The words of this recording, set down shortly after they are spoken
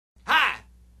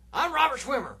Robert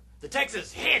Schwimmer, the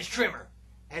Texas hedge trimmer.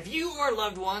 Have you or a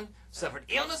loved one suffered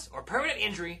illness or permanent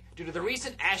injury due to the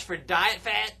recent Ashford diet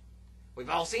fad? We've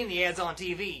all seen the ads on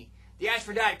TV. The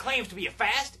Ashford diet claims to be a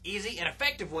fast, easy, and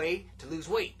effective way to lose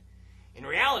weight. In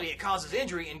reality, it causes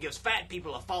injury and gives fat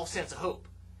people a false sense of hope.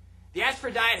 The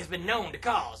Ashford diet has been known to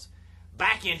cause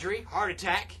back injury, heart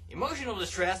attack, emotional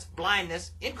distress,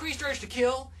 blindness, increased urge to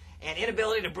kill, and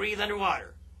inability to breathe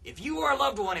underwater. If you or a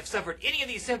loved one have suffered any of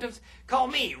these symptoms, call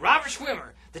me, Robert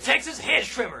Schwimmer, the Texas hedge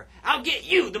trimmer. I'll get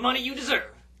you the money you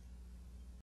deserve.